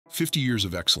50 years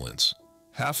of excellence,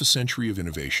 half a century of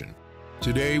innovation.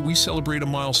 Today, we celebrate a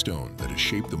milestone that has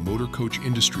shaped the motor coach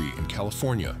industry in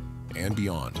California and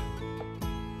beyond.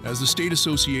 As the state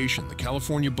association, the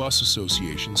California Bus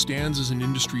Association stands as an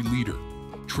industry leader,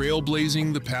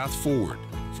 trailblazing the path forward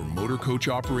for motor coach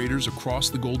operators across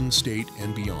the Golden State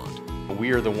and beyond. We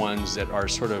are the ones that are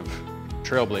sort of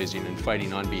trailblazing and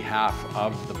fighting on behalf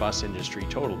of the bus industry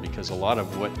total, because a lot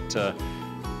of what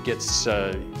gets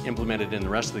implemented in the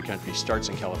rest of the country starts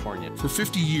in California. For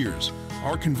 50 years,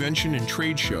 our convention and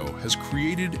trade show has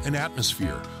created an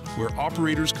atmosphere where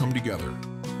operators come together.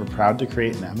 We're proud to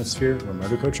create an atmosphere where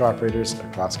motor coach operators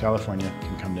across California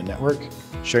can come to network,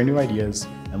 share new ideas,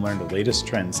 and learn the latest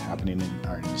trends happening in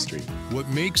our industry. What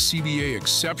makes CBA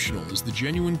exceptional is the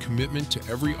genuine commitment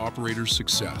to every operator's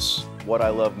success. What I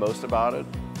love most about it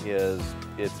is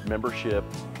its membership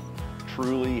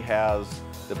truly has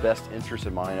the best interest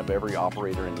in mind of every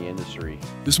operator in the industry.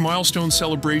 This milestone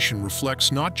celebration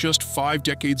reflects not just 5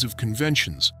 decades of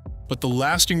conventions, but the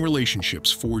lasting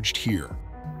relationships forged here.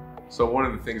 So one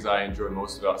of the things I enjoy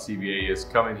most about CBA is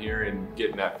coming here and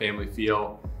getting that family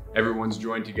feel. Everyone's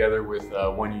joined together with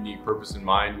one unique purpose in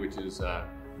mind, which is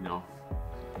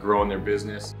growing their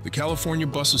business. The California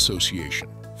Bus Association,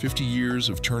 50 years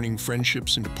of turning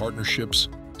friendships into partnerships,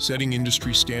 setting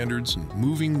industry standards, and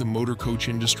moving the motor coach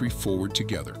industry forward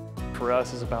together. For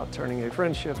us, it's about turning a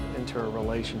friendship into a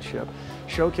relationship,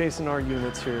 showcasing our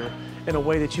units here in a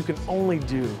way that you can only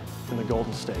do in the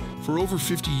Golden State. For over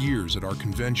 50 years at our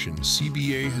convention,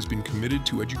 CBA has been committed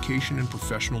to education and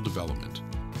professional development.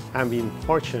 I'm being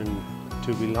fortunate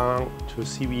to belong to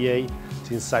CBA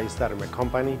since I started my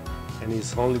company, and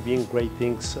it's only been great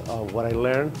things what I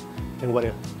learned and what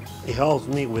it helps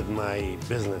me with my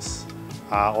business.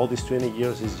 All these 20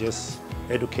 years is just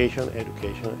education,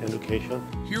 education, education.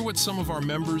 Hear what some of our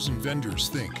members and vendors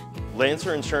think.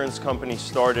 Lancer Insurance Company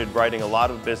started writing a lot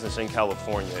of business in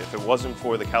California. If it wasn't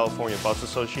for the California Bus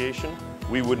Association,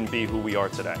 we wouldn't be who we are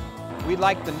today. We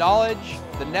like the knowledge,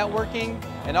 the networking,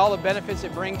 and all the benefits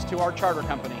it brings to our charter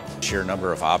company. Sheer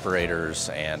number of operators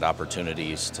and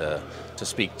opportunities to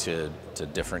speak to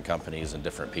different companies and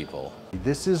different people.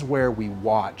 This is where we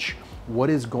watch what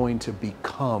is going to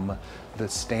become the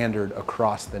standard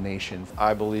across the nation.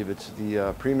 I believe it's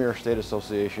the premier state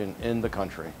association in the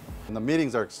country. And the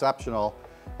meetings are exceptional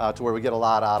to where we get a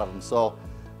lot out of them. So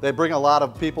they bring a lot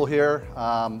of people here.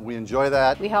 We enjoy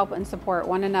that. We help and support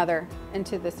one another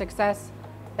into the success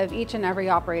of each and every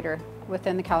operator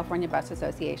within the California Bus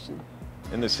Association.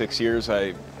 In the 6 years,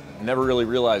 I never really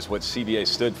realized what CBA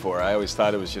stood for. I always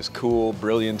thought it was just cool,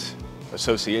 brilliant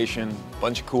association,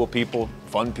 bunch of cool people,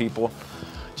 fun people.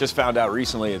 Just found out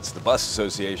recently it's the Bus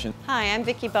Association. Hi, I'm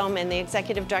Vicki Bowman, the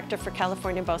Executive Director for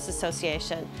California Bus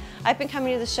Association. I've been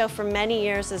coming to the show for many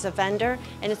years as a vendor,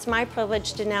 and it's my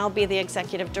privilege to now be the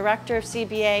Executive Director of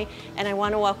CBA, and I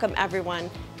want to welcome everyone.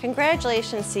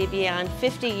 Congratulations, CBA, on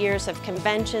 50 years of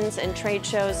conventions and trade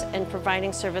shows and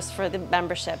providing service for the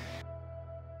membership.